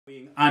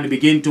and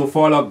begin to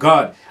follow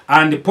God.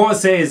 And Paul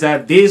says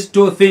that these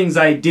two things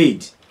I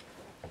did.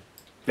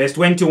 Verse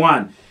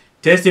 21,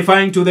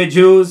 testifying to the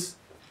Jews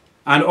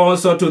and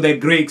also to the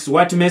Greeks.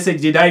 What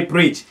message did I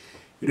preach?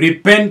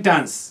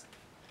 Repentance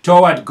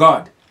toward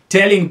God.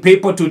 Telling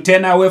people to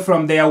turn away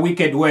from their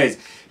wicked ways.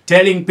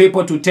 Telling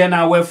people to turn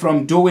away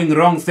from doing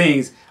wrong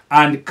things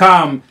and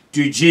come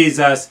to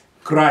Jesus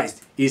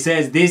Christ. He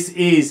says this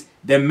is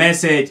the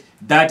message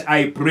that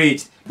I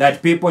preached,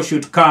 that people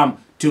should come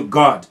to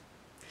God.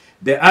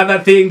 The other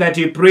thing that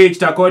he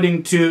preached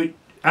according to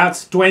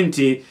Acts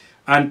 20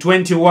 and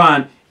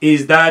 21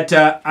 is that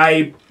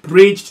I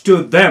preached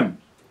to them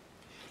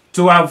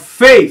to have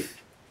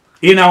faith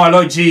in our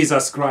Lord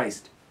Jesus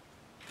Christ.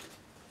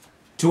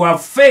 To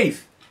have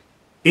faith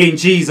in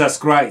Jesus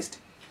Christ.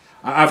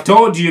 I've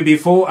told you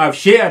before, I've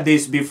shared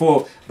this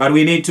before, but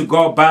we need to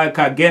go back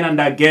again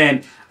and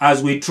again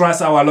as we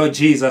trust our Lord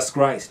Jesus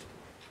Christ.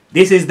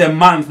 This is the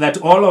month that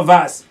all of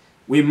us,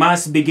 we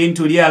must begin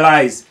to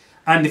realize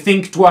and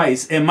think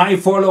twice. Am I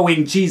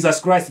following Jesus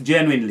Christ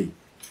genuinely?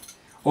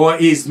 Or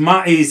is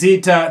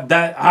it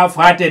that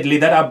half-heartedly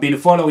that I've been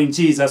following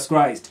Jesus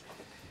Christ?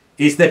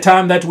 It's the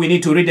time that we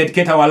need to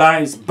rededicate our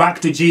lives back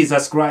to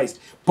Jesus Christ.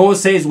 Paul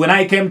says, when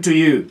I came to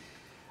you,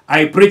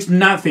 I preached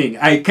nothing.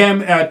 I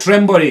came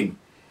trembling,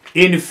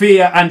 in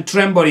fear and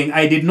trembling.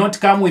 I did not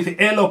come with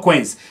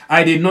eloquence.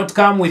 I did not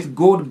come with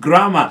good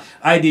grammar.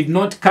 I did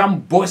not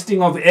come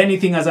boasting of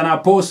anything as an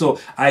apostle.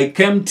 I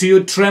came to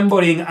you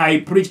trembling. I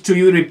preached to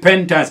you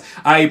repentance.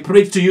 I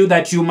preached to you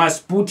that you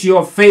must put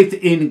your faith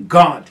in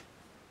God.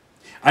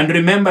 And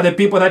remember the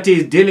people that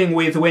he's dealing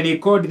with when he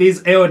called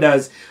these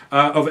elders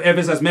of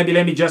Ephesus. Maybe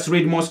let me just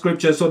read more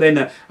scriptures so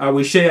then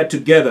we share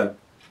together.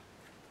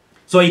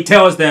 So he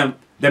tells them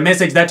the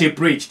message that he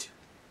preached.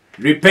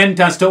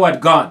 Repentance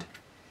toward God.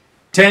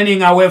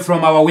 Turning away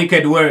from our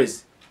wicked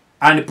ways.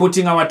 And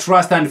putting our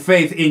trust and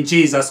faith in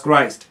Jesus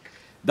Christ.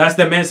 That's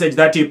the message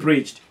that he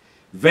preached.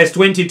 Verse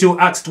 22,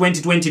 Acts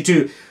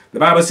 20:22. The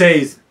Bible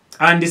says,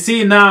 and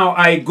see now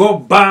I go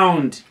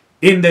bound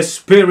in the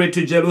spirit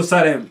to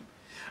Jerusalem.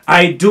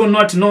 I do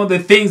not know the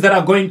things that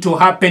are going to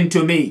happen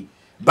to me.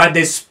 But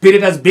the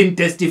Spirit has been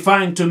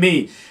testifying to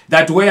me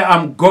that where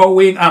I'm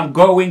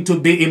going to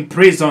be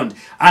imprisoned.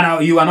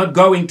 And you are not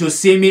going to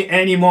see me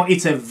anymore.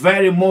 It's a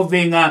very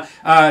moving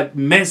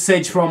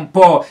message from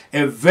Paul.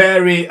 A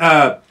very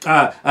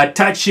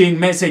touching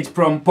message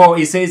from Paul.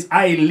 He says,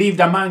 I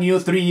lived among you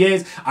 3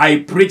 years. I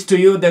preached to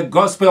you the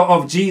gospel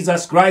of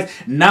Jesus Christ.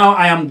 Now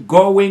I am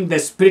going. The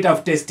Spirit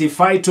has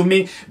testified to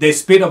me. The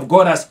Spirit of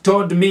God has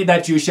told me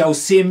that you shall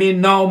see me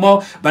no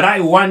more. But I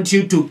want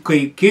you to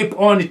keep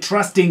on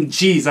trusting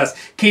Jesus.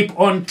 Keep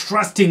on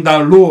trusting the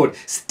Lord.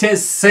 Stay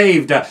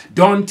saved.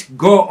 Don't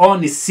go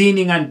on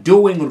sinning and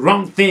doing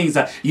wrong things.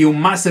 You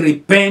must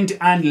repent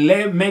and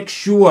make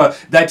sure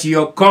that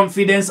your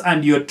confidence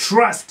and your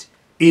trust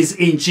is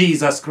in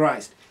Jesus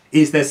Christ.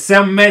 It's the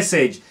same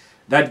message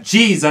that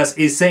Jesus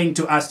is saying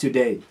to us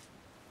today.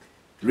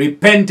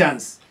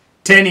 Repentance,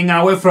 turning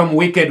away from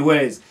wicked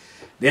ways.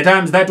 There are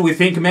times that we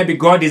think maybe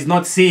God is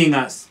not seeing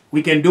us.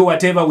 We can do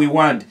whatever we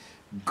want.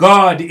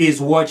 God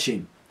is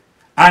watching.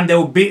 And there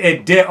will be a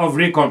day of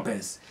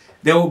recompense.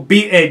 There will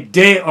be a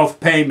day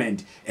of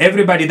payment.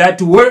 Everybody that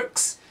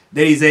works,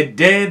 there is a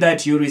day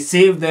that you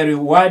receive the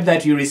reward,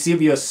 that you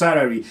receive your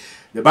salary.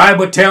 The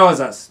Bible tells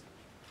us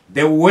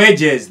the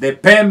wages, the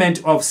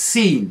payment of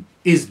sin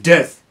is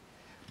death.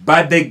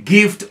 But the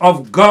gift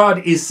of God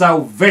is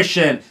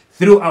salvation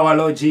through our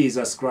Lord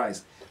Jesus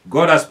Christ.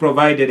 God has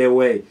provided a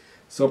way.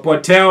 So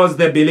Paul tells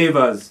the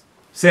believers,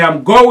 say,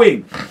 I'm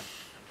going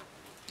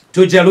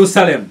to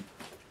Jerusalem.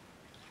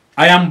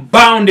 I am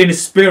bound in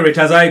spirit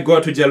as I go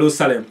to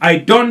Jerusalem. I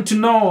don't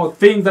know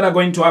things that are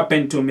going to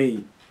happen to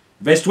me.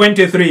 Verse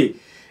 23,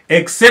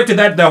 except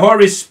that the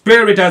Holy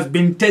Spirit has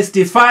been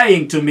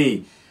testifying to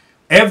me.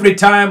 Every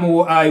time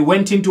I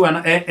went into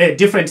a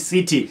different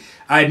city,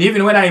 and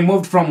even when I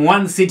moved from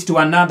one city to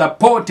another,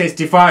 Paul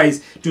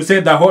testifies to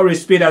say the Holy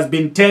Spirit has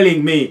been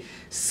telling me,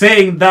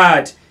 saying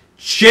that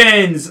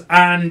chains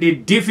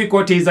and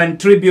difficulties and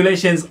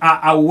tribulations are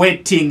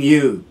awaiting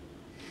you.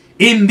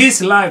 In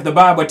this life, the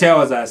Bible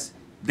tells us,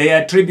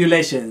 there are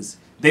tribulations,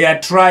 there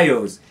are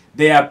trials,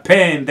 there are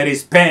pain, there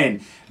is pain.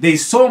 There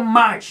is so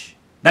much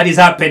that is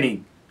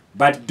happening.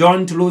 But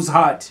don't lose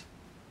heart.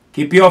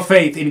 Keep your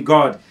faith in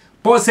God.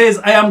 Paul says,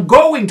 I am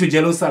going to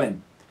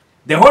Jerusalem.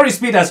 The Holy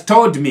Spirit has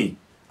told me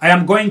I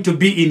am going to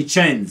be in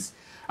chains.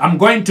 I'm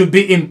going to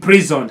be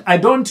imprisoned. I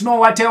don't know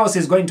what else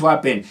is going to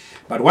happen.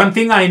 But one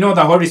thing I know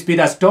the Holy Spirit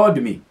has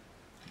told me,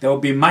 there will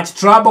be much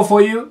trouble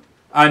for you.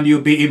 And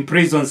you'll be in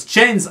prisons.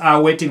 Chains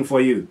are waiting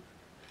for you.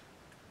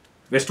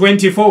 Verse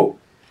 24.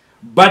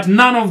 But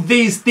none of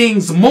these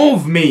things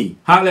move me.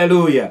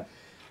 Hallelujah.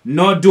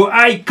 Nor do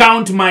I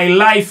count my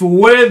life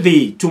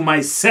worthy to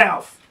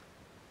myself,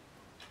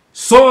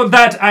 so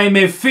that I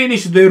may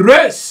finish the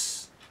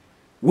race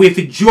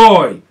with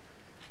joy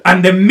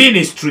and the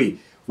ministry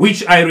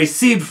which I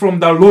received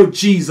from the Lord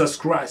Jesus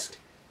Christ.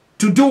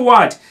 To do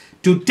what?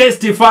 To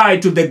testify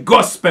to the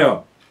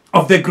gospel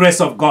of the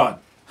grace of God.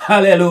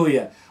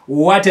 Hallelujah.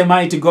 What a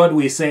mighty God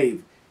we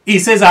save. He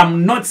says,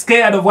 I'm not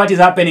scared of what is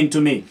happening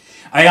to me.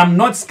 I am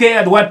not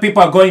scared what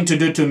people are going to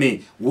do to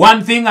me.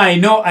 One thing I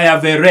know, I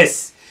have a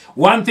race.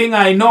 One thing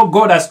I know,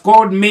 God has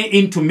called me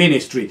into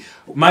ministry.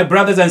 My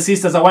brothers and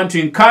sisters, I want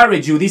to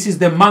encourage you. This is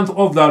the month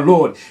of the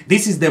Lord.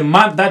 This is the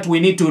month that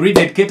we need to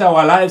rededicate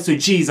our lives to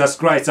Jesus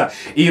Christ.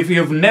 If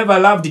you've never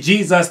loved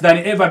Jesus than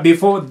ever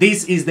before,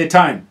 this is the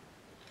time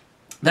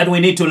that we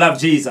need to love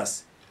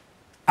Jesus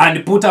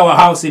and put our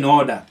house in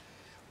order.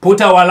 Put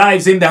our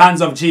lives in the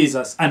hands of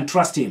Jesus and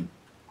trust Him.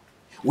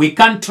 We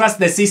can't trust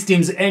the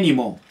systems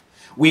anymore.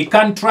 We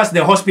can't trust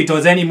the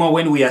hospitals anymore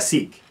when we are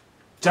sick.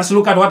 Just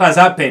look at what has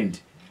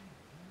happened.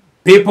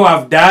 People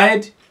have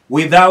died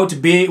without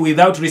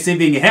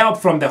receiving help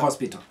from the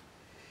hospital.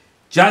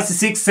 Just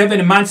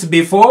 6-7 months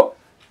before,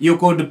 you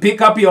could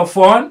pick up your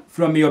phone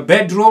from your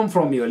bedroom,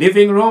 from your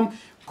living room,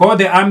 call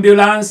the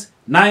ambulance,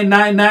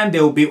 999,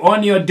 they will be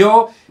on your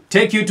door,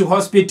 take you to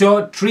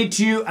hospital, treat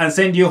you, and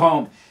send you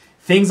home.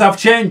 Things have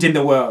changed in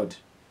the world.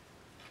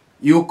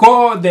 You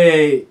call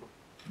the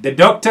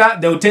doctor,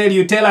 they'll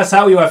tell us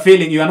how you are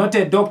feeling. You are not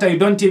a doctor, you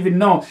don't even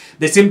know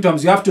the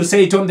symptoms. You have to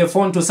say it on the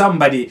phone to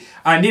somebody.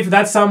 And if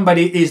that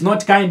somebody is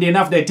not kind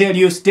enough, they tell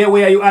you, stay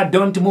where you are,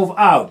 don't move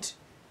out.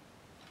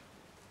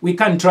 We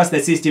can't trust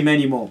the system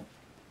anymore.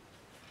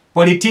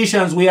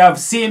 Politicians, we have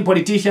seen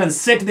politicians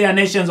set their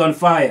nations on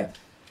fire.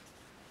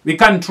 We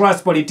can't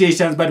trust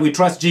politicians, but we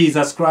trust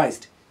Jesus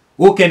Christ,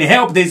 who can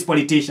help these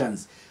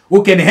politicians,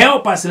 who can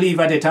help us live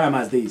at a time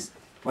as this.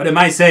 What am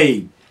I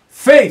saying?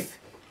 Faith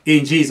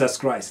in Jesus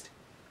Christ.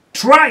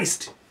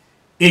 Trust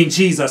in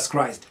Jesus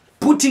Christ.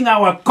 Putting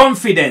our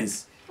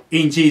confidence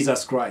in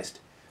Jesus Christ.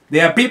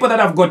 There are people that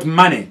have got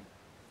money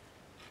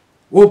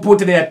who put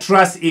their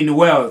trust in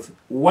wealth.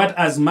 What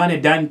has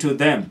money done to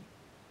them?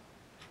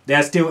 They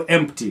are still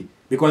empty,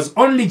 because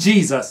only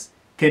Jesus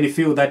can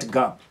fill that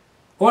gap.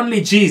 Only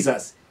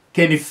Jesus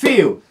can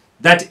fill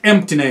that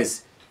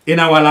emptiness in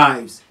our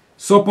lives.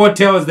 So Paul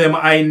tells them,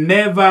 I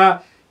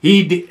never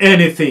hid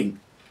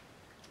anything.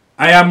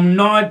 I am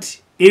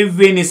not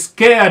even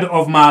scared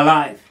of my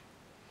life.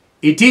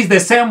 It is the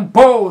same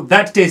Paul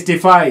that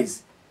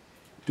testifies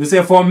to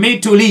say, for me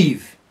to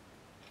live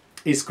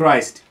is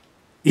Christ.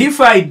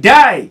 If I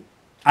die,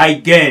 I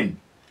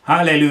gain.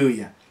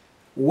 Hallelujah.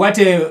 What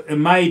a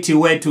mighty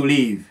way to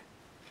live.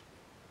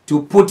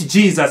 To put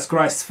Jesus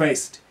Christ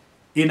first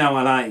in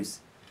our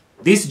lives.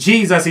 This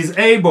Jesus is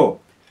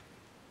able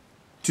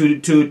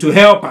to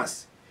help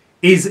us.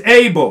 Is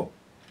able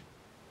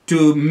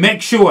to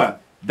make sure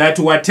that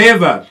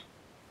whatever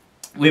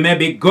we may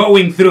be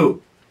going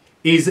through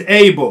is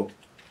able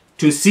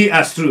to see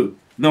us through.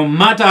 No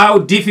matter how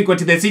difficult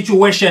the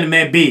situation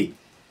may be,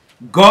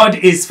 God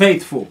is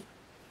faithful.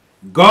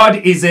 God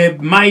is a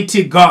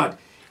mighty God.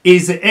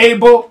 Is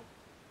able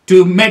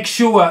to make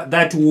sure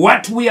that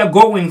what we are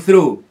going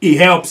through, He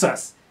helps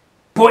us.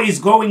 Paul is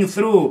going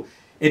through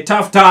a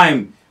tough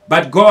time,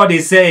 but God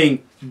is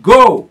saying,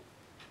 go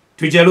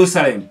to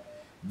Jerusalem.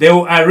 They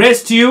will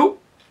arrest you.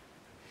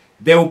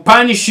 They will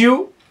punish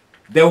you.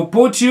 They will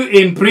put you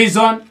in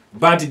prison,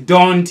 but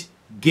don't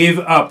give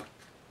up.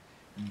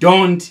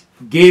 Don't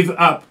give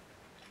up.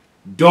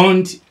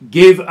 Don't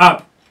give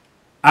up.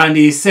 And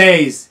he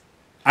says,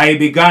 I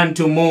began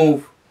to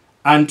move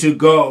and to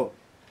go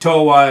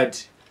toward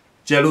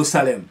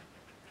Jerusalem.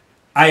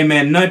 I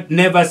may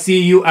never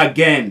see you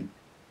again.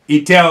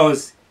 He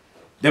tells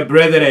the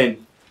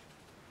brethren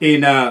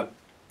in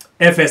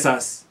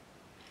Ephesus.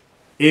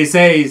 He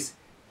says,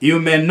 you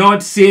may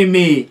not see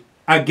me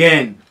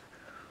again,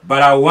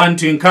 but I want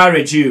to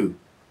encourage you.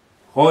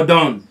 Hold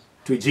on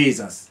to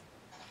Jesus.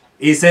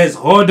 He says,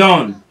 hold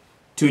on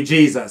to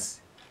Jesus.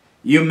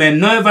 You may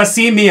never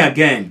see me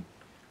again,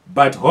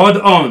 but hold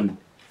on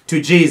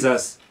to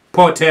Jesus.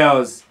 Paul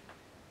tells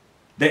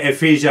the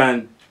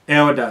Ephesian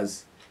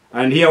elders.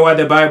 And hear what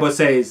the Bible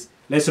says.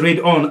 Let's read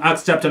on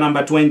Acts chapter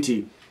number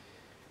 20,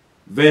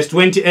 verse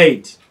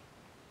 28,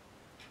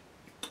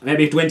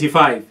 maybe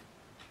 25.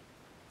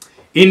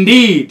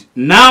 Indeed,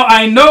 now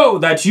I know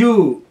that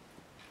you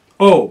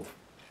know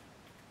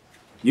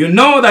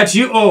that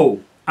you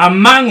owe,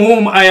 among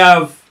whom I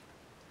have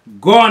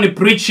gone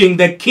preaching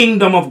the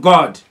kingdom of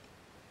God.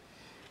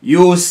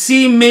 You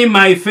see me,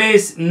 my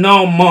face,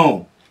 no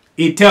more.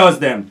 He tells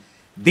them,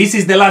 this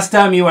is the last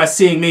time you are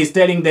seeing me. He's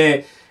telling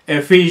the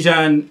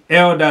Ephesian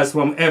elders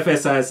from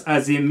Ephesus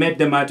as he met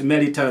them at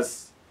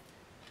Miletus.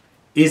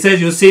 He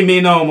says, you see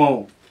me no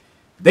more.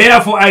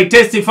 Therefore I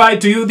testify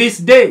to you this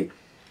day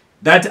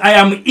that I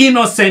am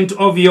innocent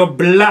of your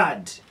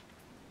blood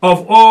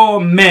of all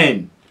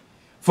men.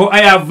 For I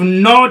have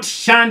not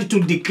shunned to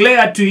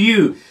declare to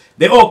you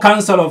the whole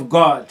counsel of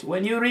God.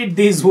 When you read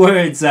these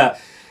words, they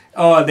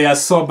are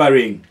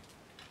sobering.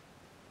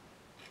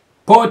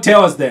 Paul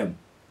tells them,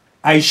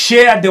 I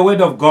shared the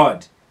word of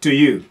God to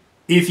you.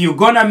 If you're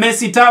gonna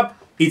mess it up,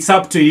 it's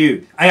up to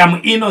you. I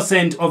am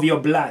innocent of your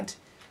blood.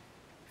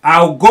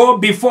 I'll go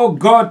before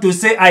God to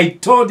say, I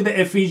told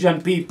the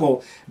Ephesian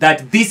people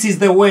that this is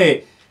the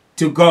way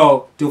to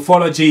go to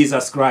follow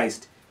Jesus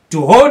Christ.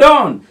 To hold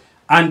on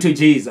unto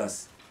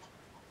Jesus.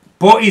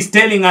 Paul is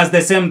telling us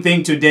the same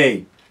thing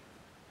today.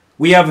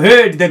 We have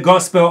heard the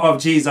gospel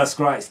of Jesus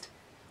Christ.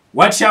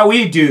 What shall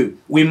we do?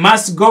 We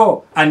must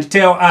go and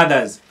tell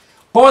others.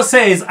 Paul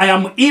says, I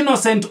am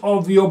innocent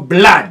of your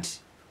blood.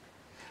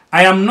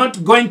 I am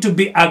not going to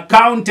be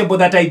accountable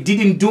that I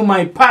didn't do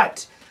my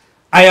part.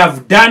 I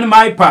have done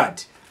my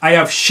part. I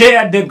have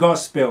shared the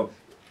gospel.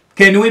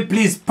 Can we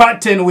please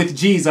partner with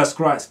Jesus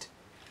Christ?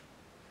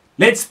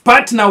 Let's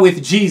partner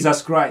with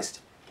Jesus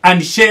Christ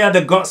and share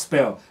the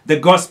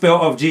gospel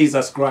of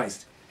Jesus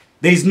Christ.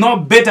 There is no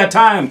better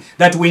time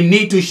that we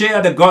need to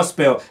share the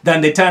gospel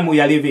than the time we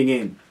are living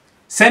in.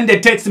 Send a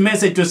text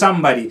message to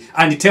somebody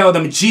and tell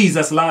them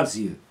Jesus loves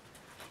you.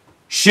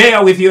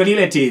 Share with your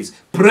relatives.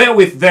 Pray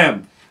with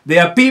them.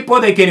 There are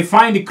people they can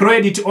find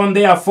credit on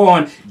their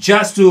phone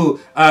just to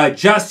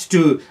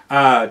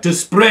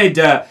spread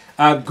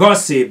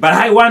gossip. But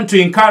I want to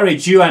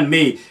encourage you and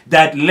me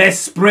that let's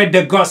spread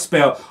the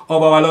gospel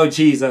of our Lord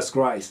Jesus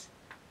Christ.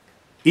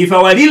 If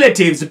our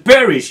relatives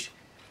perish,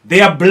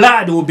 their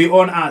blood will be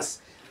on us.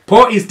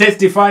 Paul is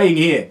testifying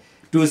here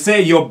to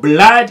say your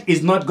blood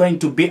is not going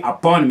to be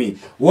upon me.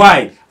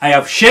 Why? I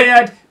have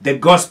shared the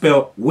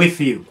gospel with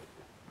you.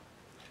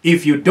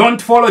 If you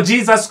don't follow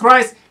Jesus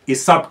Christ,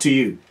 it's up to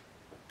you.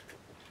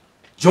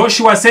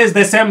 Joshua says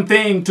the same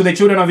thing to the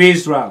children of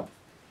Israel.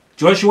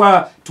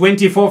 Joshua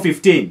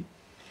 24:15.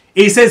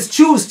 He says,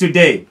 choose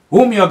today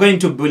whom you are going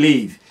to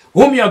believe,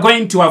 whom you are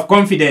going to have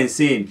confidence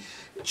in.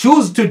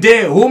 Choose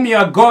today whom you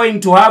are going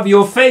to have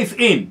your faith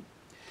in.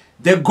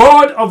 The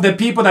God of the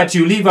people that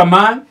you live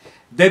among,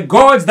 the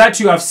gods that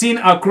you have seen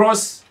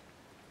across,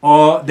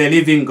 or the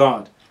living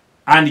God.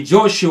 And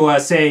Joshua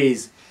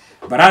says,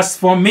 but as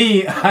for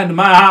me and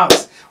my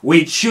house,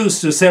 we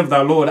choose to serve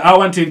the Lord. I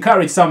want to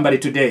encourage somebody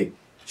today.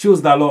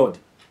 Choose the Lord.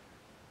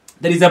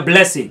 There is a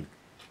blessing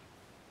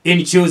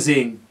in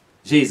choosing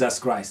Jesus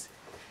Christ.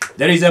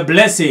 There is a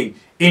blessing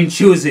in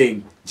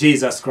choosing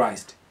Jesus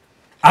Christ.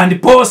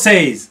 And Paul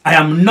says, I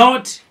am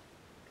not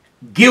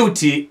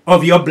guilty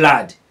of your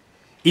blood.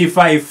 If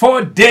I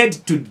fall dead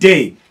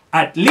today,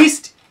 at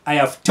least I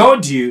have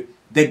told you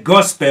the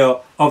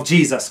gospel of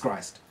Jesus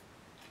Christ.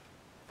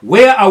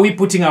 Where are we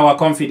putting our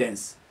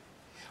confidence?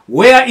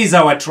 Where is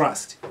our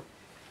trust?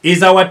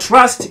 Is our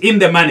trust in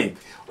the money?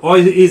 Or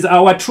is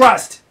our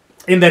trust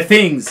in the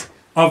things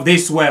of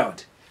this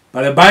world?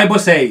 But the Bible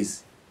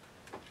says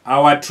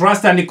our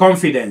trust and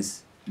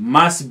confidence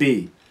must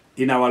be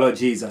in our Lord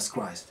Jesus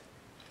Christ.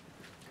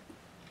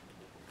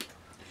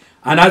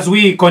 And as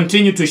we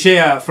continue to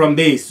share from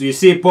this, you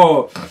see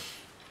Paul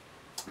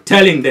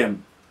telling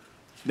them,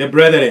 the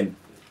brethren,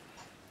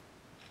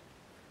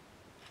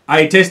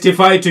 I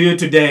testify to you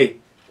today,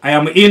 I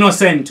am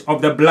innocent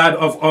of the blood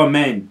of all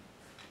men.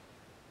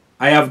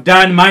 I have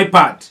done my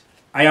part.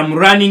 I am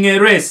running a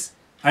race.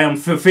 I am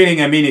fulfilling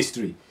a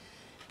ministry.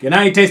 Can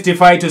I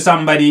testify to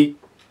somebody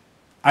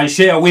and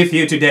share with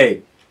you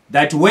today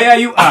that where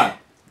you are,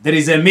 there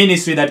is a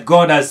ministry that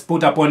God has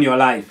put upon your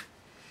life.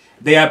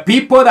 There are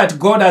people that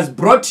God has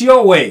brought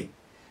your way.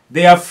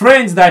 There are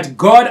friends that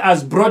God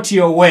has brought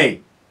your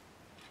way.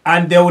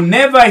 And they will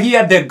never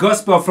hear the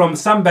gospel from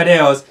somebody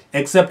else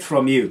except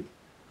from you.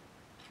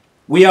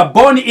 We are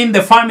born in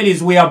the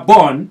families we are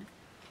born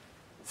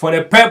for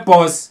the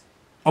purpose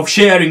of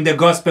sharing the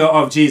gospel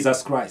of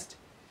Jesus Christ.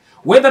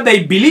 Whether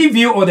they believe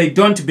you or they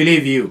don't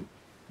believe you,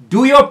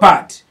 do your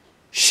part.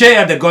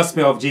 Share the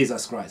gospel of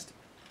Jesus Christ.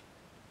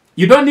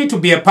 You don't need to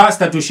be a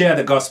pastor to share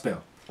the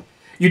gospel.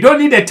 You don't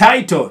need a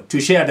title to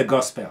share the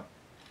gospel.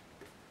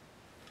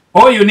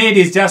 All you need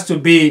is just to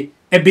be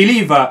a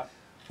believer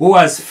who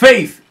has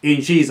faith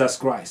in Jesus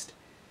Christ,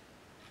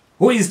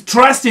 who is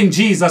trusting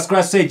Jesus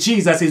Christ, say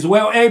Jesus is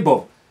well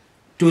able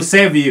to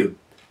save you.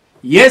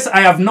 Yes,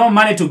 I have no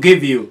money to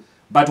give you,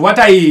 but what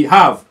I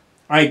have,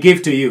 I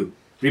give to you.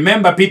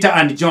 Remember Peter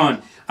and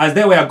John, as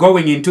they were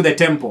going into the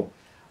temple,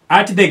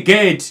 at the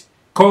gate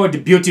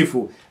called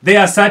Beautiful,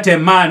 there sat a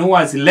man who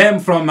was lame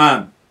from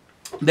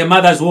the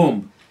mother's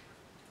womb.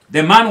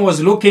 The man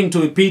was looking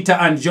to Peter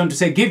and John to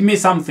say, give me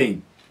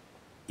something.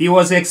 He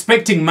was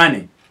expecting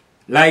money.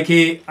 Like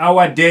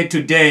our day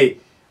today,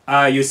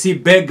 you see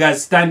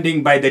beggars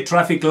standing by the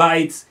traffic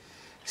lights,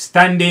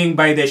 standing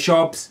by the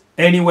shops,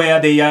 anywhere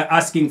they are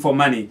asking for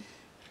money.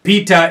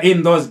 Peter,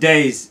 in those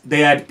days, they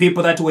had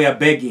people that were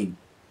begging.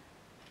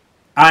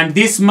 And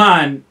this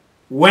man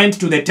went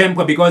to the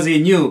temple because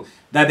he knew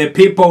that the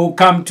people who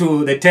come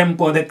to the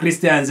temple, the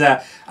Christians,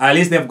 at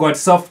least they've got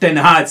softened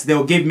hearts,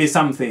 they'll give me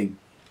something.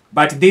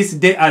 But this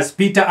day, as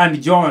Peter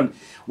and John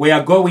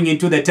were going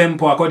into the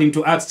temple, according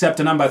to Acts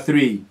chapter number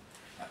 3,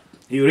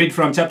 you read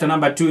from chapter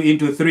number 2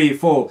 into 3,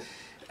 4,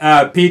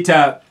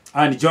 Peter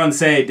and John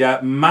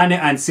said, money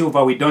and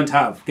silver we don't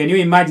have. Can you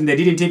imagine? They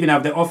didn't even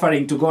have the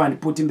offering to go and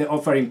put in the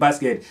offering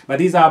basket. But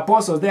these are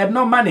apostles. They had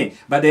no money,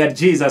 but they had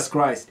Jesus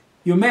Christ.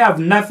 You may have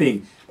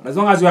nothing, but as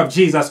long as you have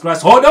Jesus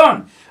Christ, hold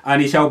on,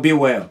 and it shall be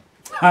well.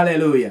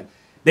 Hallelujah.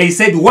 They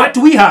said, what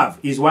we have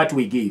is what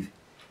we give.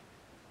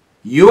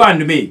 You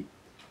and me,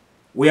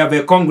 we have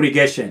a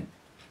congregation.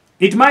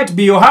 It might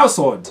be your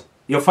household,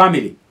 your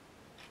family.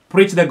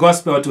 preach the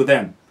gospel to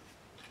them.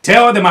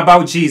 Tell them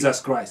about Jesus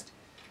Christ.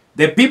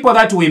 The people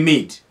that we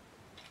meet,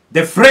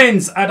 the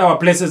friends at our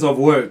places of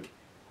work,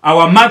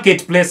 our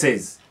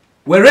marketplaces,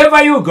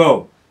 wherever you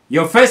go,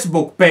 your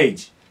Facebook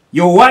page,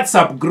 your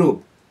WhatsApp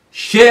group,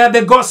 share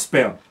the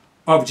gospel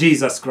of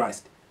Jesus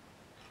Christ.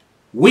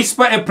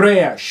 Whisper a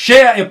prayer,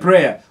 share a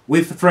prayer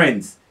with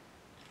friends,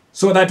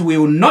 so that we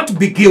will not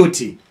be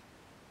guilty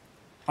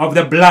of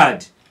the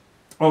blood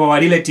of our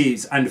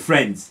relatives and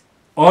friends.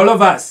 All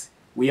of us,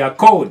 we are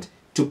called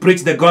to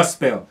preach the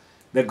gospel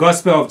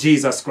of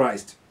Jesus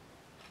Christ.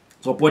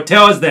 So Paul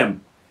tells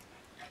them,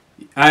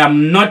 I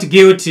am not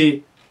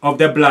guilty of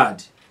the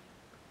blood.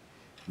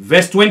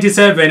 Verse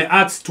 27,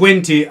 Acts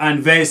 20 and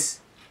verse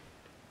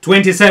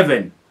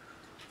 27.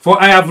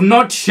 For I have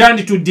not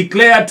shunned to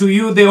declare to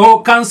you the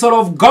whole counsel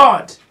of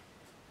God.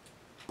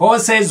 Paul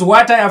says,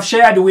 what I have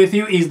shared with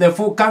you is the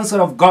full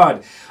counsel of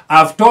God.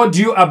 I've told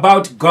you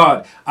about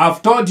God.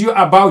 I've told you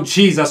about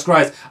Jesus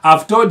Christ.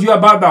 I've told you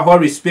about the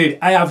Holy Spirit.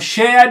 I have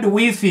shared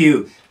with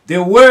you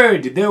the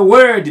word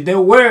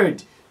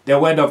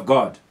of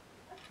God.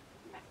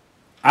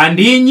 And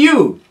he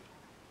knew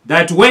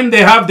that when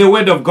they have the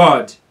word of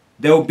God,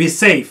 they will be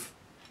safe.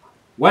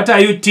 What are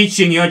you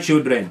teaching your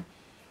children?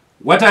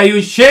 What are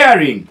you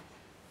sharing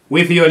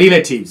with your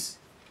relatives?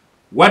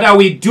 What are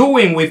we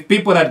doing with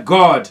people that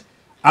God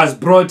has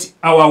brought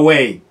our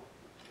way?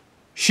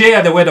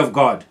 Share the word of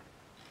God.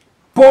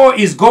 Paul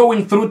is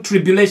going through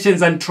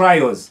tribulations and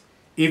trials.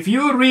 If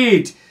you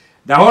read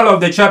the whole of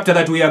the chapter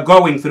that we are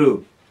going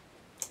through,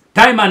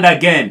 time and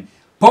again,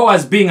 Paul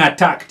was being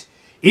attacked.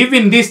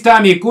 Even this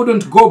time, he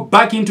couldn't go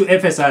back into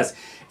Ephesus.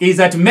 He's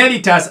at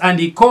Miletus, and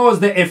he calls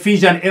the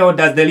Ephesian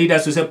elders, the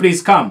leaders, to say,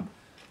 please come.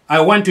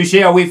 I want to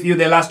share with you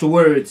the last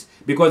words,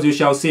 because you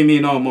shall see me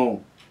no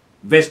more.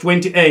 Verse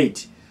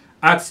 28,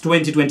 Acts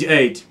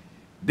 20:28.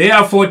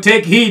 Therefore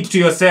take heed to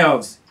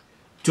yourselves,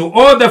 to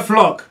all the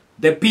flock,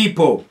 the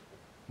people,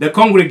 the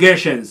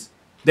congregations,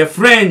 the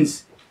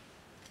friends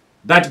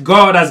that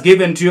God has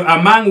given to you,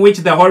 among which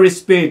the Holy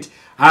Spirit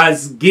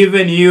has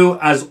given you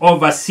as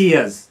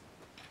overseers,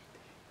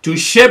 to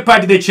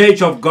shepherd the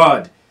church of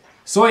God.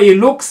 So he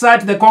looks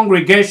at the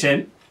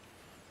congregation.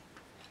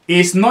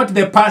 It's not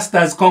the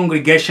pastor's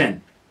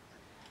congregation.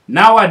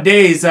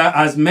 Nowadays,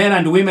 as men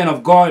and women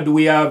of God,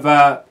 we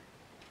have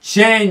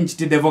changed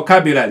the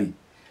vocabulary.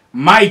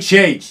 My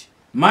church,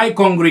 my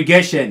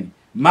congregation,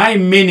 my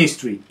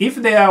ministry. If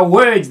there are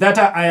words that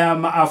I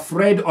am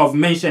afraid of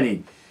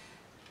mentioning,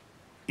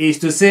 is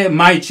to say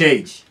my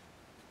church,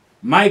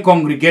 my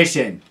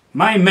congregation,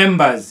 my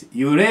members.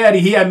 You rarely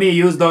hear me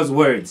use those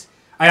words.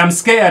 I am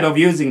scared of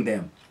using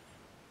them.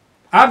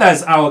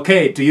 Others are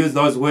okay to use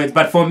those words,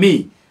 but for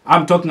me,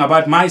 I'm talking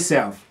about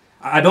myself.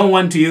 I don't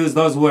want to use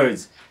those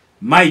words.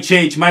 My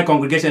church, my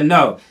congregation,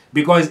 no,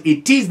 because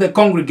it is the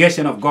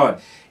congregation of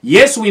God.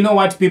 Yes, we know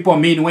what people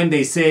mean when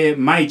they say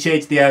my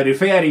church. They are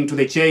referring to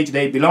the church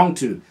they belong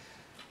to.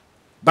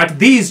 But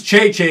these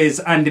churches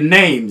and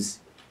names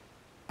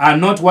are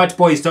not what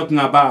Paul is talking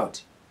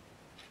about.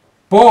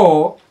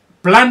 Paul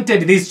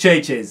planted these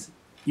churches.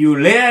 You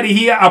rarely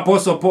hear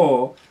Apostle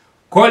Paul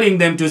calling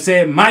them to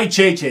say my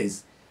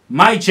churches,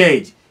 my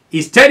church.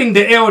 He's telling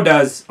the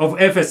elders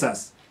of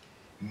Ephesus,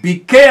 be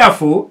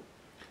careful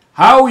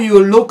how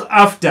you look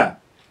after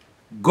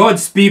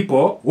God's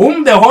people,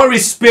 whom the Holy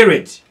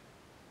Spirit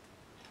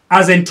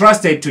has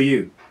entrusted to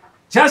you.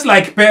 Just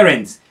like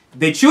parents,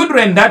 the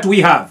children that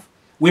we have,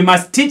 we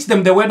must teach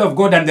them the word of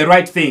God and the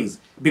right things,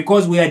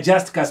 because we are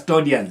just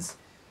custodians.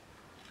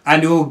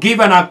 And we will give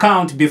an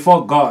account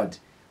before God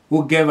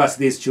who gave us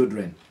these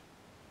children.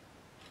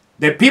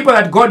 The people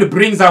that God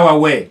brings our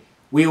way,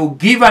 we will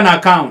give an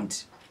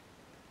account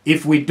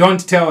if we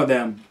don't tell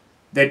them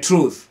the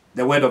truth,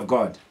 the word of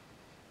God.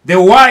 The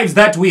wives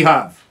that we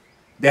have,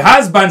 the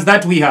husbands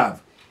that we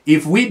have,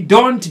 if we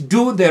don't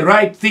do the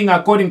right thing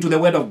according to the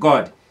word of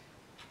God,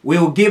 we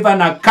will give an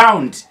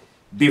account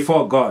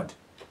before God.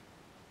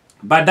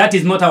 But that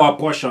is not our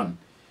portion.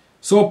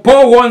 So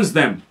Paul warns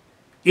them.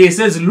 He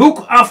says,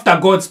 look after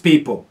God's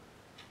people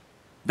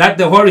that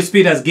the Holy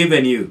Spirit has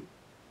given you.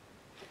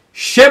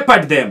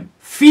 Shepherd them.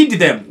 Feed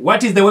them.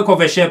 What is the work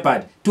of a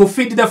shepherd? To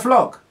feed the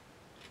flock.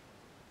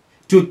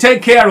 To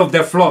take care of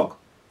the flock.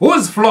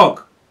 Whose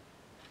flock?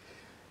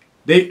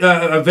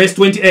 Verse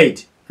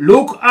 28.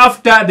 Look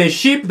after the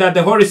sheep that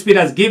the Holy Spirit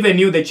has given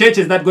you, the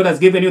churches that God has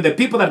given you, the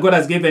people that God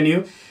has given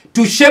you,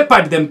 to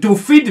shepherd them, to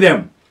feed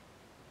them.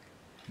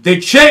 The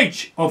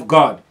church of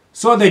God.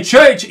 So the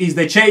church is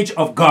the church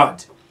of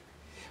God.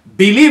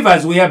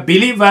 Believers, we are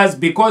believers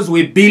because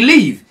we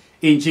believe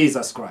in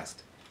Jesus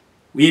Christ.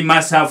 We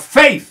must have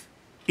faith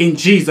in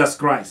Jesus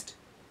Christ.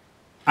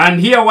 And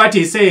here what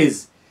he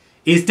says,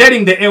 he's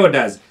telling the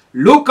elders,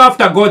 look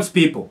after God's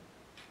people.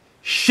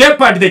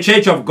 Shepherd the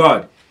church of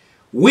God,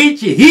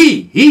 which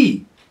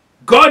he,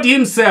 God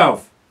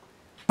himself,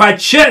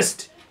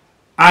 purchased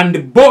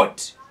and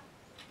bought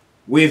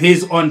with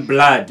his own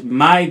blood.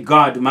 My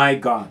God, my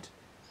God.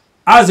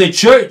 As a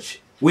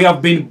church, we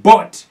have been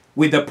bought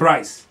with the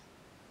price,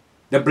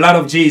 the blood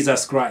of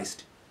Jesus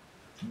Christ.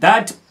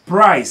 That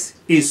price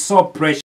is so precious.